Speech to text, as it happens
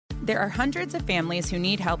There are hundreds of families who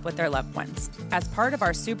need help with their loved ones. As part of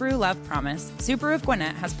our Subaru Love Promise, Subaru of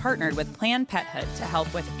Gwinnett has partnered with Planned Parenthood to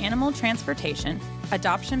help with animal transportation,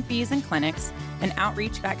 adoption fees and clinics, and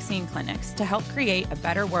outreach vaccine clinics to help create a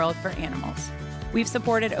better world for animals. We've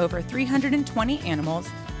supported over 320 animals,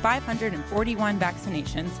 541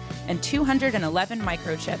 vaccinations, and 211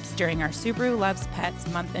 microchips during our Subaru Loves Pets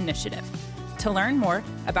Month initiative. To learn more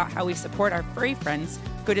about how we support our furry friends,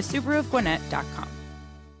 go to SubaruofGwinnett.com.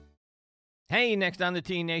 Hey, next on the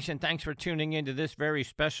T Nation, thanks for tuning into this very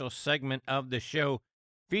special segment of the show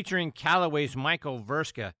featuring Callaway's Michael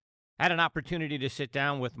Vrska. I had an opportunity to sit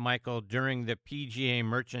down with Michael during the PGA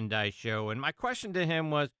Merchandise Show, and my question to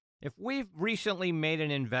him was, if we've recently made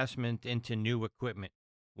an investment into new equipment,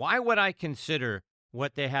 why would I consider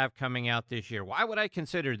what they have coming out this year? Why would I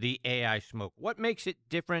consider the AI smoke? What makes it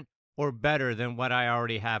different or better than what I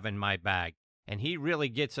already have in my bag? And he really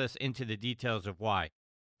gets us into the details of why.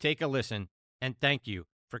 Take a listen. And thank you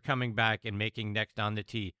for coming back and making Next on the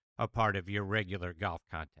Tee a part of your regular golf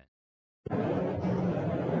content.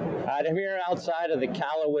 I'm here outside of the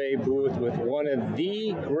Callaway booth with one of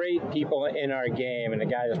the great people in our game, and a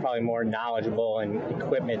guy that's probably more knowledgeable in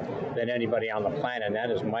equipment than anybody on the planet, and that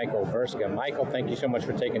is Michael Vrska. Michael, thank you so much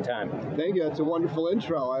for taking time. Thank you. That's a wonderful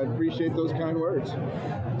intro. I appreciate those kind words.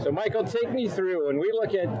 So, Michael, take me through, when we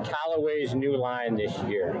look at Callaway's new line this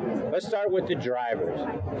year, let's start with the drivers.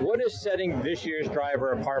 What is setting this year's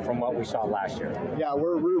driver apart from what we saw last year? Yeah,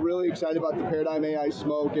 we're really excited about the Paradigm AI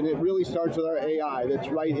Smoke, and it really starts with our AI that's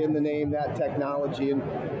right in the name, that technology. And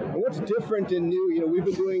what's different and new, we've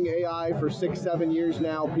been doing AI for 6-7 years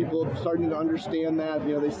now. People are starting to understand that.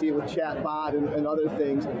 They see it with chatbot and other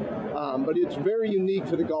things. But it's very unique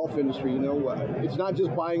to the golf industry. It's not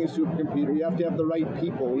just buying a supercomputer. You have to have the right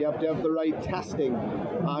people. You have to have the right testing.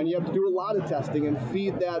 And you have to do a lot of testing and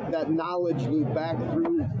feed that knowledge loop back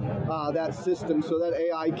through that system so that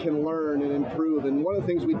AI can learn and improve. And one of the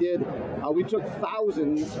things we did, we took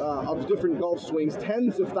thousands of different golf swings,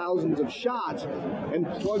 tens of thousands of shots, and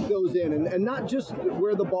plugged those in. And not just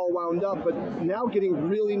where the ball wound up, but now getting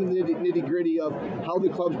really nitty-gritty of how the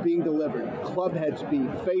club's being delivered. Club head speed,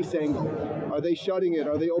 face angle. Are they shutting it?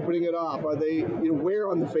 Are they opening it up? Are they, where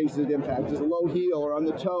on the face is it impact? Is it low heel or on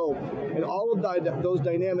the toe? And all of those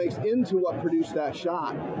dynamics into what produced that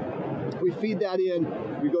shot. We feed that in.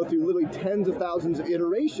 We go through literally tens of thousands of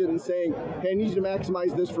iterations saying, hey, I need you to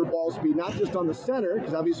maximize this for ball speed, not just on the center,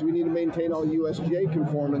 because obviously we need to maintain all USGA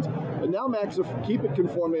conformance, but now keep it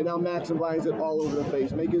conforming and now maximize it all over the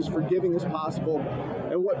face, make it as forgiving as possible.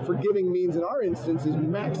 And what forgiving means in our instance is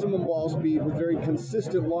maximum ball speed with very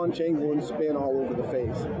consistent launch angle and spin all over the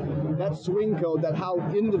face. That swing code, that how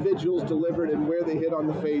individuals delivered and where they hit on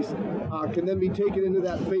the face, can then be taken into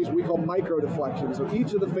that face we call micro deflection. So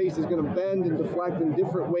each of the face is going to bend and deflect in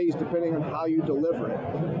different ways depending on how you deliver it.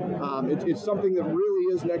 It's something that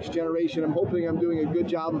really is next generation. I'm hoping I'm doing a good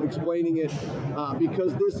job of explaining it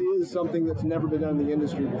because this is something that's never been done in the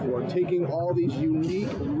industry before. Taking all these unique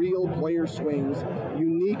real player swings,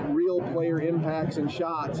 unique real player impacts and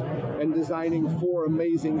shots, and designing 4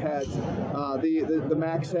 amazing heads. The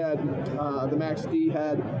Max head, the Max D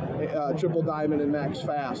head, Triple Diamond, and Max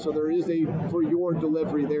Fast. So there is for your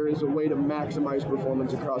delivery, there is a way to maximize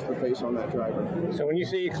performance across the face on that driver. So when you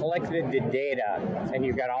say you collected the data and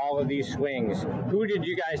you've got all of these swings, who did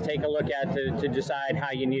you guys take a look at to decide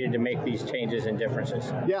how you needed to make these changes and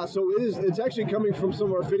differences? Yeah, so it's actually coming from some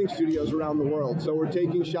of our fitting studios around the world. So we're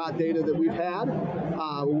taking shot data that we've had.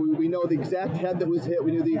 We know the exact head that was hit.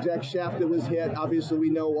 We knew the exact shaft that was hit. Obviously, we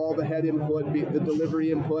know all the head input, the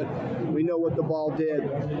delivery input. We know what the ball did.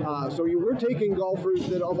 So we're taking golfers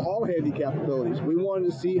that of all handicap abilities. We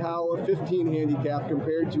wanted to see how a 15 handicap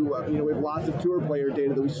compared to, we have lots of tour player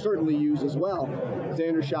data that we certainly use as well.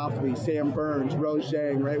 Xander Schauffele, Sam Burns, Rose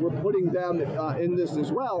Zhang, right? We're putting them in this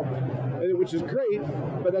as well, which is great,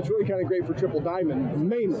 but that's really kind of great for Triple Diamond,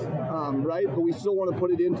 mainly, right? But we still want to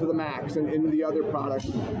put it into the Max and into the other products.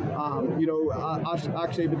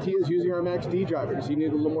 Akshay Bhatia is using our Max D driver because he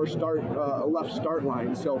needed a little more a left start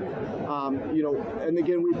line. So, and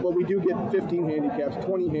again, we do get 15 handicaps,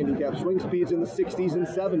 20 handicaps, swing speeds in the 60s and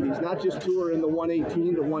 70s, not just tour in the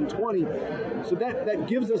 118 to 120. So that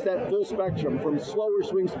gives us that full spectrum from slower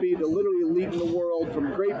swing speed to literally elite in the world,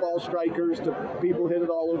 from great ball strikers to people hit it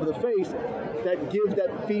all over the face.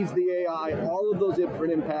 That feeds the AI all of those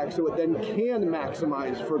different impacts so it then can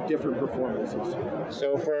maximize for different performances.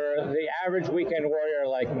 So for the average weekend warrior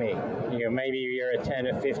like me, maybe you're a 10,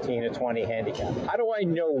 a 15, a 20 handicap. How do I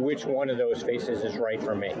know which one of those faces is right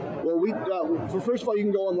for me? Well, first of all, you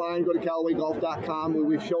can go online, go to CallawayGolf.com.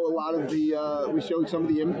 We show a lot of we show some of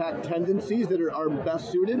the impact tendencies that are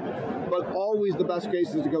best suited, but always the best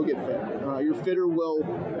case is to go get fit. Your fitter will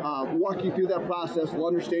walk you through that process. Will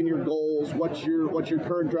understand your goals, what your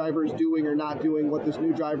current driver is doing or not doing, what this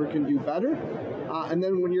new driver can do better. And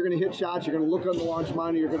then when you're going to hit shots, you're going to look on the launch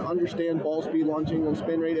monitor, you're going to understand ball speed, launch angle, and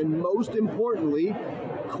spin rate, and most importantly,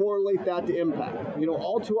 correlate that to impact.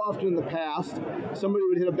 All too often in the past, somebody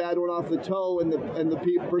would hit a bad one off the toe, and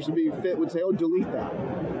the person being fit would say, "Oh, delete that."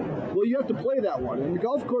 Well, you have to play that one. In the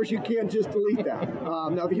golf course, you can't just delete that.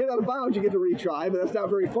 Now, if you hit out of bounds, you get to retry, but that's not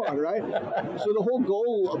very fun, right? So the whole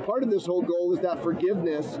goal, a part of this whole goal is that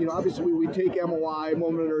forgiveness. Obviously, we take MOI,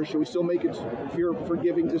 moment of inertia, we still make it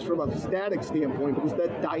forgiving just from a static standpoint, but it's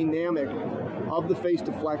that dynamic of the face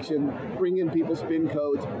deflection, bring in people's spin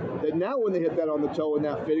codes, that now when they hit that on the toe and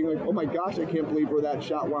that fitting, like, oh my gosh, I can't believe where that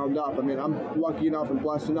shot wound up. I mean, I'm lucky enough and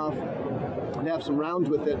blessed enough to have some rounds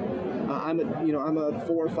with it. I'm a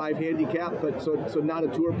 4 or 5 handicap, but so not a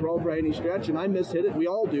tour pro by any stretch, and I mishit it. We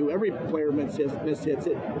all do. Every player mishits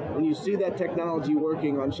it. When you see that technology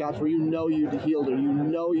working on shots where you healed or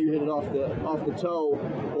you hit it off the toe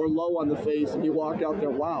or low on the face, and you walk out there,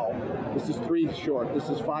 wow, this is 3 short, this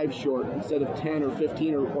is 5 short instead of 10 or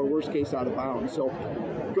 15 or worst case out of bounds. So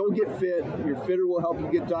go get fit. Your fitter will help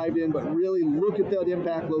you get dived in, but really look at that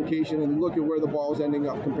impact location and look at where the ball is ending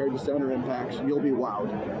up compared to center impacts. You'll be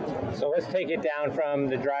wowed. So let's take it down from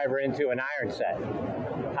the driver into an iron set.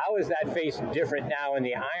 How is that face different now in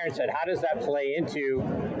the iron set? How does that play into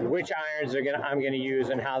which irons I'm going to use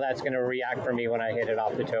and how that's going to react for me when I hit it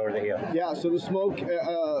off the toe or the heel? Yeah, so the Smoke,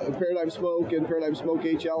 Paradigm Smoke and Paradigm Smoke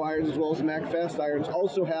HL irons, as well as the Mac Fast irons,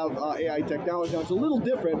 also have AI technology. Now, it's a little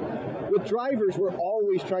different. With drivers, we're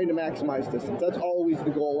always trying to maximize distance. That's always the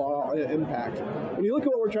goal on impact. When you look at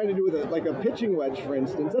what we're trying to do with a pitching wedge, for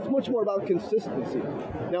instance, that's much more about consistency.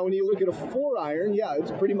 Now, when you look at a 4-iron, yeah,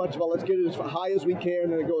 it's pretty much about let's get it as high as we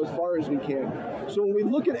can and go as far as we can. So when we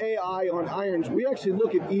look at AI on irons, we actually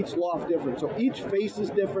look at each loft different. So each face is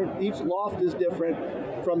different, each loft is different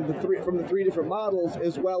from the three different models,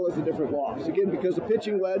 as well as the different lofts. Again, because the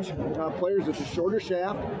pitching wedge players, it's a shorter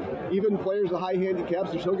shaft. Even players with high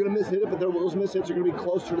handicaps, they're still going to mishit it, but those mishits are going to be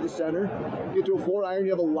closer to the center. You get to a 4-iron,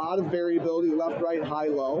 you have a lot of variability, left, right, high,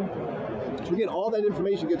 low. So again, all that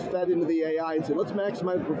information gets fed into the AI and say, let's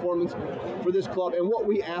maximize the performance for this club and what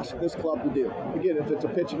we ask this club to do. Again, if it's a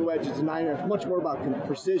pitching wedge, it's a 9-iron. It's much more about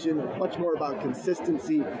precision, much more about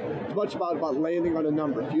consistency. It's much about landing on a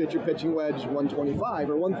number. If you hit your pitching wedge 125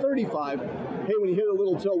 or 135, hey, when you hit a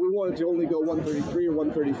little toe, we want it to only go 133 or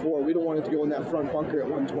 134. We don't want it to go in that front bunker at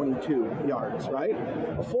 122 yards, right?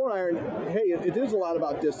 A 4-iron, hey, it is a lot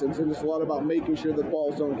about distance, and it's a lot about making sure that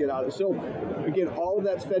balls don't get out of it. So, again, all of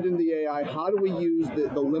that's fed into the AI. How do we use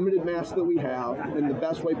the limited mass that we have in the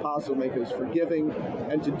best way possible to make it as forgiving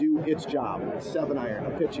and to do its job? A 7-iron,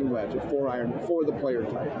 a pitching wedge, a 4-iron for the player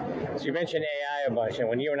type. So you mentioned AI a bunch, and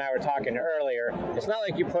when you and I were talking earlier, it's not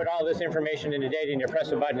like you put all this information into data and you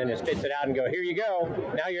press a button and it spits it out and go, here you go,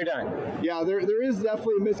 now you're done. Yeah, there is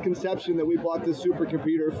definitely a misconception that we bought this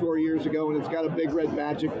supercomputer 4 years ago and it's got a big red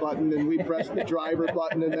magic button and we press the driver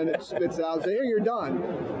button and then it spits out and say, hey, you're done.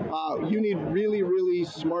 You need really, really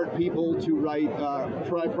smart people to write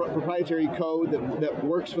proprietary code that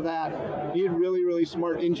works for that. You need really, really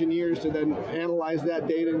smart engineers to then analyze that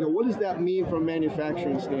data and go, what does that mean from a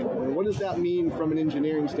manufacturing standpoint? What does that mean from an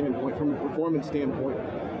engineering standpoint, from a performance standpoint?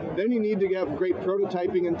 Then you need to have great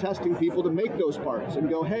prototyping and testing people to make those parts and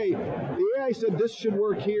go, hey, the AI said this should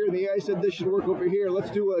work here, and the AI said this should work over here. Let's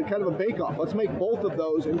do a kind of a bake-off. Let's make both of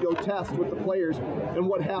those and go test with the players and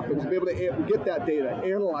what happens. Be able to get that data,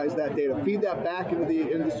 analyze that data, feed that back into the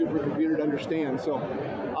supercomputer to understand. So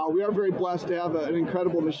we are very blessed to have an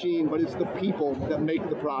incredible machine, but it's the people that make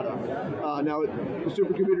the product. Now, the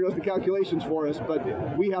supercomputer does the calculations for us,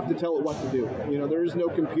 but we have to tell it what to do. There is no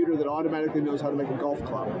computer that automatically knows how to make a golf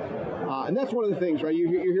club. And that's one of the things, right? You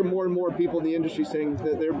hear more and more people in the industry saying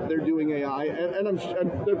that they're doing AI, and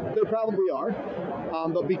they probably are.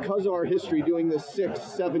 But because of our history doing this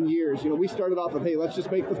 6-7 years, we started off with, hey, let's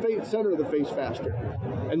just make the center of the face faster.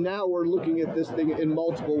 And now we're looking at this thing in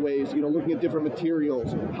multiple ways, looking at different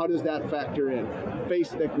materials. How does that factor in? Face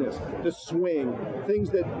thickness, the swing, things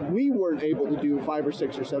that we weren't able to do 5 or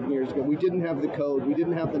 6 or 7 years ago. We didn't have the code. We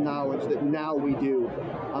didn't have the knowledge that now we do.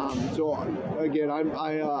 So again,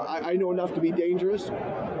 I know enough to be dangerous,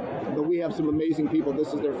 but we have some amazing people.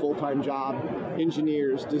 This is their full-time job.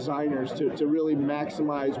 engineers, designers to really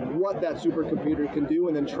maximize what that supercomputer can do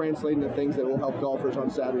and then translate into things that will help golfers on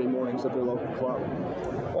Saturday mornings at their local club.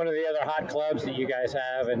 One of the other hot clubs that you guys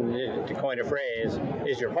have, and to coin a phrase,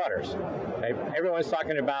 is your putters. Right? Everyone's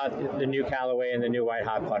talking about the new Callaway and the new white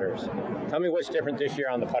hot putters. Tell me what's different this year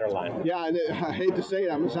on the putter line. Yeah, and I hate to say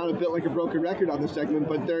it, I'm going to sound a bit like a broken record on this segment,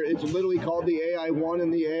 but it's literally called the AI1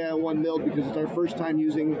 and the AI1 Milled because it's our first time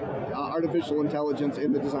using artificial intelligence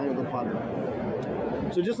in the design of the putter.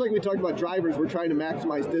 So just like we talked about drivers, we're trying to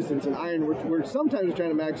maximize distance, and iron, we're sometimes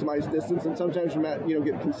trying to maximize distance, and sometimes we're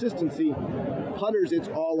get consistency. Putters, it's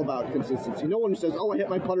all about consistency. No one says, "Oh, I hit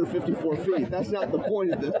my putter 54 feet." That's not the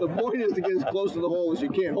point of this. The point is to get as close to the hole as you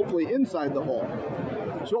can, hopefully inside the hole.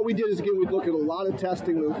 So what we did is, again, we'd look at a lot of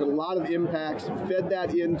testing, we looked at a lot of impacts, fed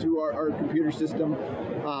that into our computer system,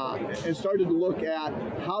 and started to look at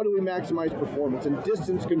how do we maximize performance, and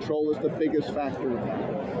distance control is the biggest factor of that.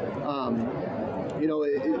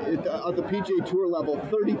 At the PGA Tour level,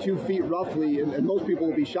 32 feet roughly, and most people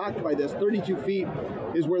will be shocked by this, 32 feet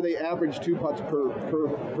is where they average 2 putts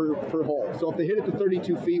per hole. So if they hit it to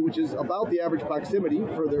 32 feet, which is about the average proximity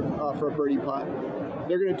for a birdie putt,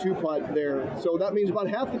 they're going to 2-putt there. So that means about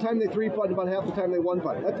half the time they 3-putt, about half the time they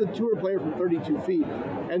 1-putt. That's a tour player from 32 feet.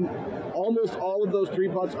 And almost all of those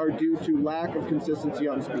 3-putts are due to lack of consistency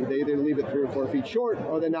on speed. They either leave it 3 or 4 feet short,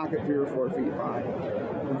 or they knock it 3 or 4 feet high.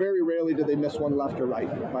 Very rarely do they miss one left or right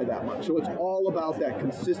by that much. So it's all about that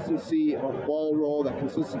consistency of ball roll, that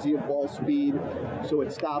consistency of ball speed, so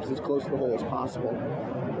it stops as close to the hole as possible.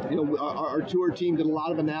 Our tour team did a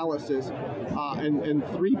lot of analysis, and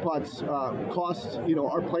 3-putts cost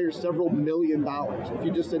our players several $1 million. If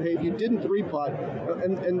you just said, hey, if you didn't 3-putt,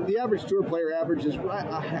 and the average tour player averages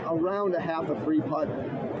around a half a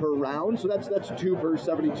 3-putt per round, so that's 2 per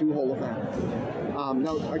 72 hole event.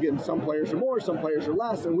 Now, again, some players are more, some players are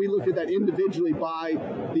less, and we looked at that individually by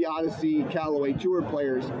the Odyssey, Callaway Tour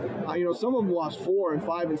players. Some of them lost 4 and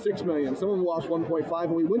 5 and 6 million. Some of them lost 1.5,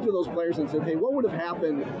 and we went to those players and said, hey, what would have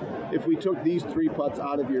happened if we took these 3 putts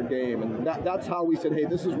out of your game? And that's how we said, hey,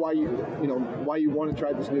 this is why why you want to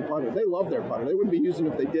try this new putter. They love their putter. They wouldn't be using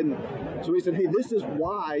it if they didn't. So we said, hey, this is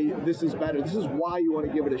why this is better. This is why you want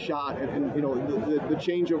to give it a shot. And the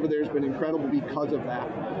change over there has been incredible because of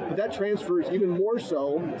that. But that transfers even more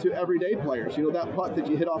so to everyday players. That putt that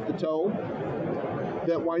you hit off the toe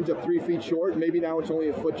that winds up 3 feet short, maybe now it's only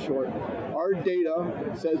a foot short. Our data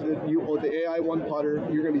says that with the AI1 putter,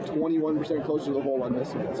 you're going to be 21% closer to the hole on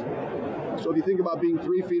missing it. So if you think about being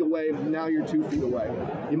 3 feet away, now you're 2 feet away.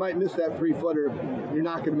 You might miss that 3-footer, you're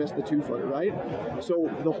not going to miss the 2-footer, right? So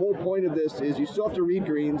the whole point of this is you still have to read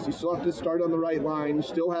greens, you still have to start on the right line, you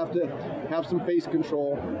still have to have some face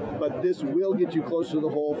control, but this will get you closer to the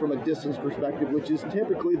hole from a distance perspective, which is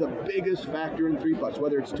typically the biggest factor in 3-putts,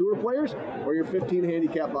 whether it's tour players or your 15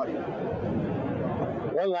 handicap buddy.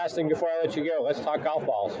 One last thing before I let you go, let's talk golf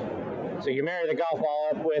balls. So you marry the golf ball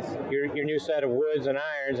up with your new set of woods and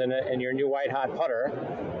irons and your new white hot putter.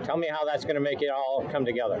 Tell me how that's going to make it all come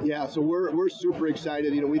together. Yeah, so we're super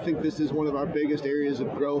excited. We think this is one of our biggest areas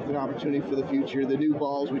of growth and opportunity for the future. The new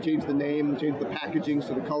balls, we changed the name, we changed the packaging,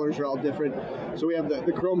 so the colors are all different. So we have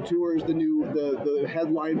the Chrome Tours, the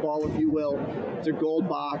headline ball, if you will. It's a gold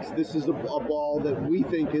box. This is a ball that we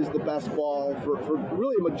think is the best ball for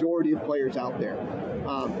really a majority of players out there.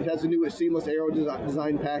 It has a new seamless aero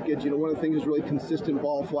design package. One of the things is really consistent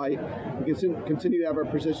ball flight. We continue to have our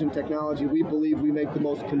precision technology. We believe we make the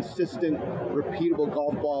most consistent, repeatable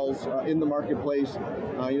golf balls in the marketplace.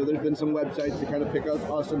 There's been some websites that kind of pick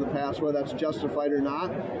us in the past, whether that's justified or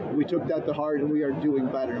not. We took that to heart, and we are doing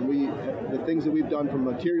better. And the things that we've done from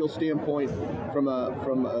a material standpoint,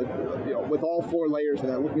 with all 4 layers of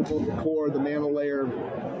that, looking at both the core, the mantle layer,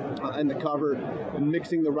 and the cover, and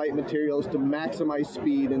mixing the right materials to maximize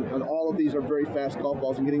speed, and all of these are very fast golf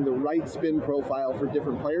balls, and getting the right spin profile for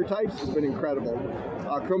different player types has been incredible.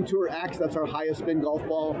 Chrome Tour X, that's our highest spin golf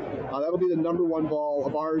ball. That'll be the #1 ball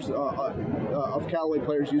of ours, of Callaway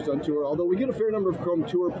players used on tour, although we get a fair number of Chrome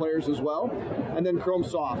Tour players as well. And then Chrome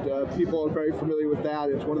Soft, people are very familiar with that.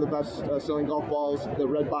 It's one of the best selling golf balls. The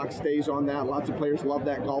red box stays on that. Lots of players love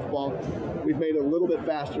that golf ball. We've made it a little bit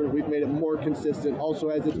faster. We've made it more consistent. Also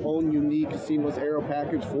has its own unique seamless aero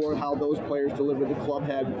package for how those players deliver the club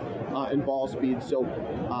head and ball speed. So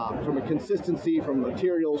from a consistency, from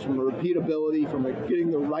materials, from a repeatability, from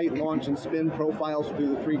getting the right launch and spin profiles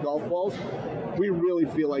through the 3 golf balls, we really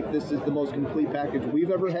feel like this is the most complete package we've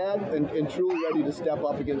ever had, and truly ready to step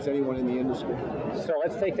up against anyone in the industry. So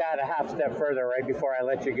let's take that a half step further right before I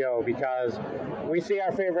let you go, because we see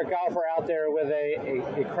our favorite golfer out there with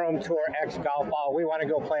a Chrome Tour X golf ball. We want to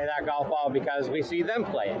go play that golf ball because we see them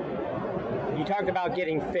play it. You talked about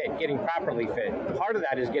getting fit, getting properly fit. Part of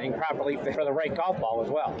that is getting properly fit for the right golf ball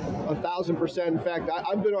as well. 1,000%. In fact,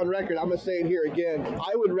 I've been on record. I'm going to say it here again.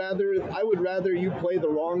 I would rather you play the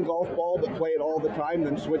wrong golf ball but play it all the time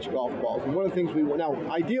than switch golf balls. And one of the things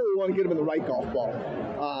ideally we want to get them in the right golf ball.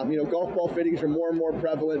 Golf ball fittings are more and more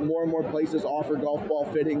prevalent. More and more places offer golf ball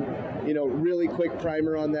fitting. Really quick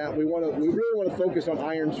primer on that. We really want to focus on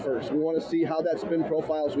irons first. We want to see how that spin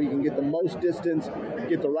profile so we can get the most distance,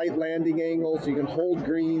 get the right landing angle so you can hold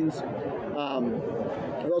greens.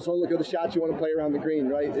 We also want to look at the shots you want to play around the green,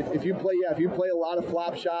 right? If you play a lot of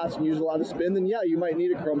flop shots and use a lot of spin, then you might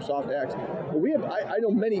need a chrome soft axe. But I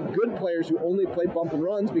know many good players who only play bump and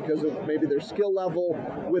runs because of maybe their skill level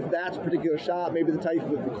with that particular shot, maybe the type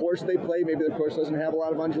of the course they play, maybe the course doesn't have a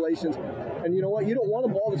lot of undulations. And you know what? You don't want a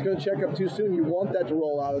ball that's going to check up too soon. You want that to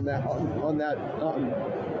roll out on that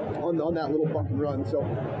little bump and run. So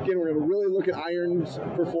again, we're going to really look at irons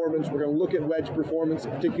performance. We're going to look at wedge performance,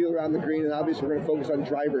 particularly around the green, and obviously we're going to focus on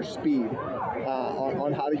driver speed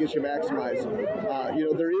on how to get you maximized.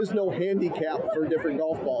 There is no handicap for different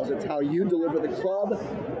golf balls. It's how you deliver the club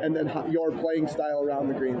and then your playing style around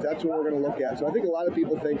the greens. That's what we're going to look at. So I think a lot of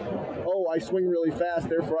people think, I swing really fast,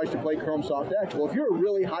 therefore I should play chrome soft X. Well, if you're a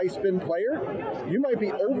really high spin player, you might be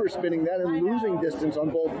overspinning that and losing distance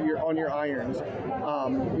on your irons.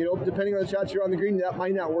 Depending on the shots you're on the green, that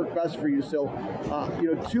might not work best for you. So,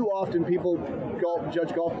 too often people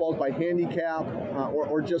judge golf balls by handicap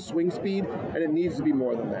or just swing speed, and it needs to be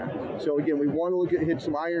more than that. So again, we want to hit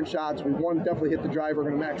some iron shots. We want to definitely hit the driver.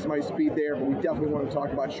 We're going to maximize speed there, but we definitely want to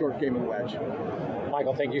talk about short game and wedge.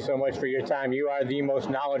 Michael, thank you so much for your time. You are the most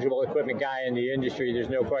knowledgeable equipment guy in the industry. There's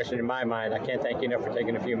no question in my mind. I can't thank you enough for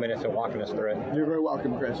taking a few minutes and walking us through it. You're very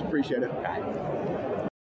welcome, Chris. Appreciate it.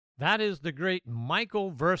 That is the great Michael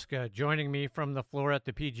Vrska joining me from the floor at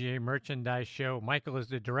the PGA Merchandise Show. Michael is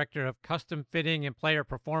the Director of Custom Fitting and Player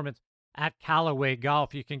Performance at Callaway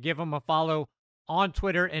Golf. You can give him a follow on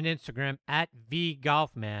Twitter and Instagram at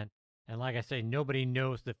VGolfman. And like I say, nobody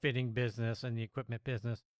knows the fitting business and the equipment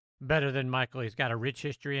business better than Michael. He's got a rich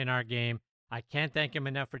history in our game. I can't thank him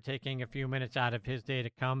enough for taking a few minutes out of his day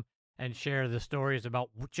to come and share the stories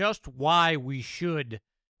about just why we should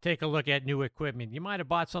take a look at new equipment. You might have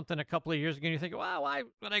bought something a couple of years ago and you think, well, why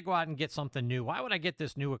would I go out and get something new? Why would I get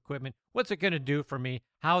this new equipment? What's it going to do for me?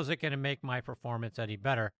 How is it going to make my performance any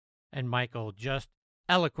better? And Michael just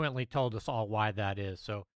eloquently told us all why that is.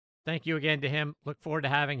 So thank you again to him. Look forward to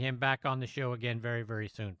having him back on the show again very, very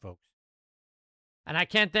soon, folks. And I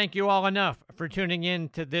can't thank you all enough for tuning in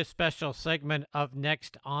to this special segment of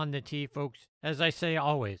Next on the Tee, folks. As I say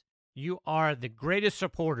always, you are the greatest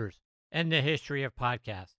supporters in the history of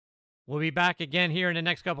podcasts. We'll be back again here in the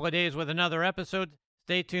next couple of days with another episode.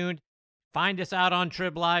 Stay tuned. Find us out on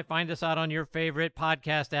Trib Live. Find us out on your favorite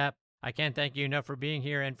podcast app. I can't thank you enough for being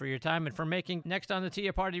here and for your time and for making Next on the Tee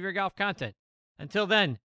a part of your golf content. Until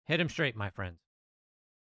then, hit 'em straight, my friends.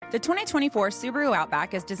 The 2024 Subaru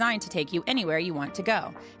Outback is designed to take you anywhere you want to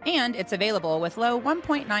go. And it's available with low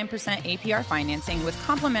 1.9% APR financing with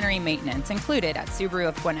complimentary maintenance included at Subaru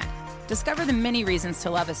of Gwinnett. Discover the many reasons to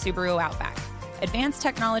love a Subaru Outback. Advanced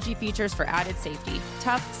technology features for added safety,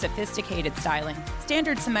 tough, sophisticated styling,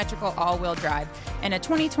 standard symmetrical all-wheel drive, and a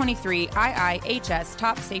 2023 IIHS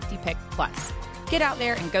Top Safety Pick Plus. Get out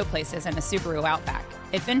there and go places in a Subaru Outback.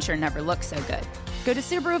 Adventure never looks so good. Go to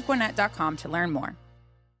SubaruofGwinnett.com to learn more.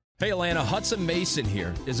 Hey Atlanta, Hudson Mason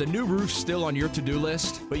here. Is a new roof still on your to-do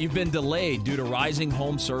list, but you've been delayed due to rising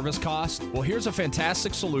home service costs? Well, here's a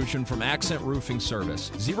fantastic solution from Accent Roofing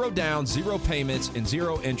Service. 0 down, 0 payments, and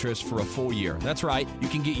 0 interest for a full year. That's right, you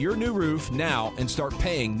can get your new roof now and start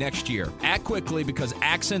paying next year. Act quickly because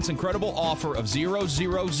Accent's incredible offer of 000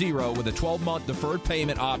 with a 12-month deferred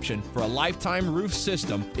payment option for a lifetime roof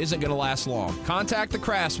system isn't going to last long. Contact the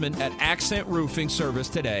craftsman at Accent Roofing Service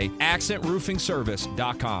today,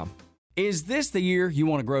 AccentRoofingService.com. Is this the year you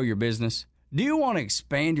want to grow your business? Do you want to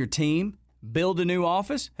expand your team? Build a new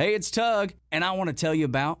office? Hey, it's Tug, and I want to tell you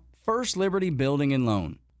about First Liberty Building and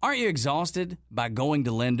Loan. Aren't you exhausted by going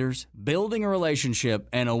to lenders, building a relationship,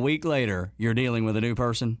 and a week later, you're dealing with a new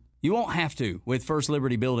person? You won't have to with First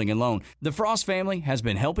Liberty Building and Loan. The Frost family has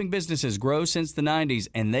been helping businesses grow since the 90s,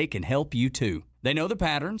 and they can help you too. They know the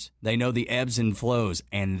patterns, they know the ebbs and flows,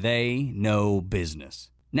 and they know business.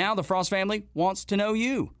 Now the Frost family wants to know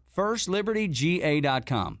you.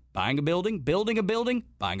 FirstLibertyGA.com. Buying a building, building a building,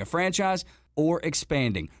 buying a franchise, or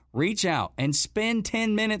expanding. Reach out and spend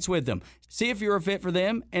 10 minutes with them. See if you're a fit for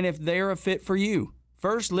them and if they're a fit for you.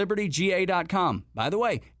 FirstLibertyGA.com. By the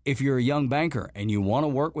way, if you're a young banker and you want to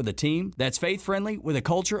work with a team that's faith-friendly with a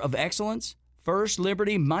culture of excellence, First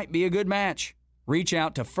Liberty might be a good match. Reach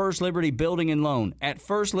out to First Liberty Building and Loan at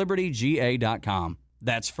firstlibertyga.com.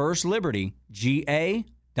 That's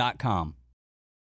firstlibertyga.com.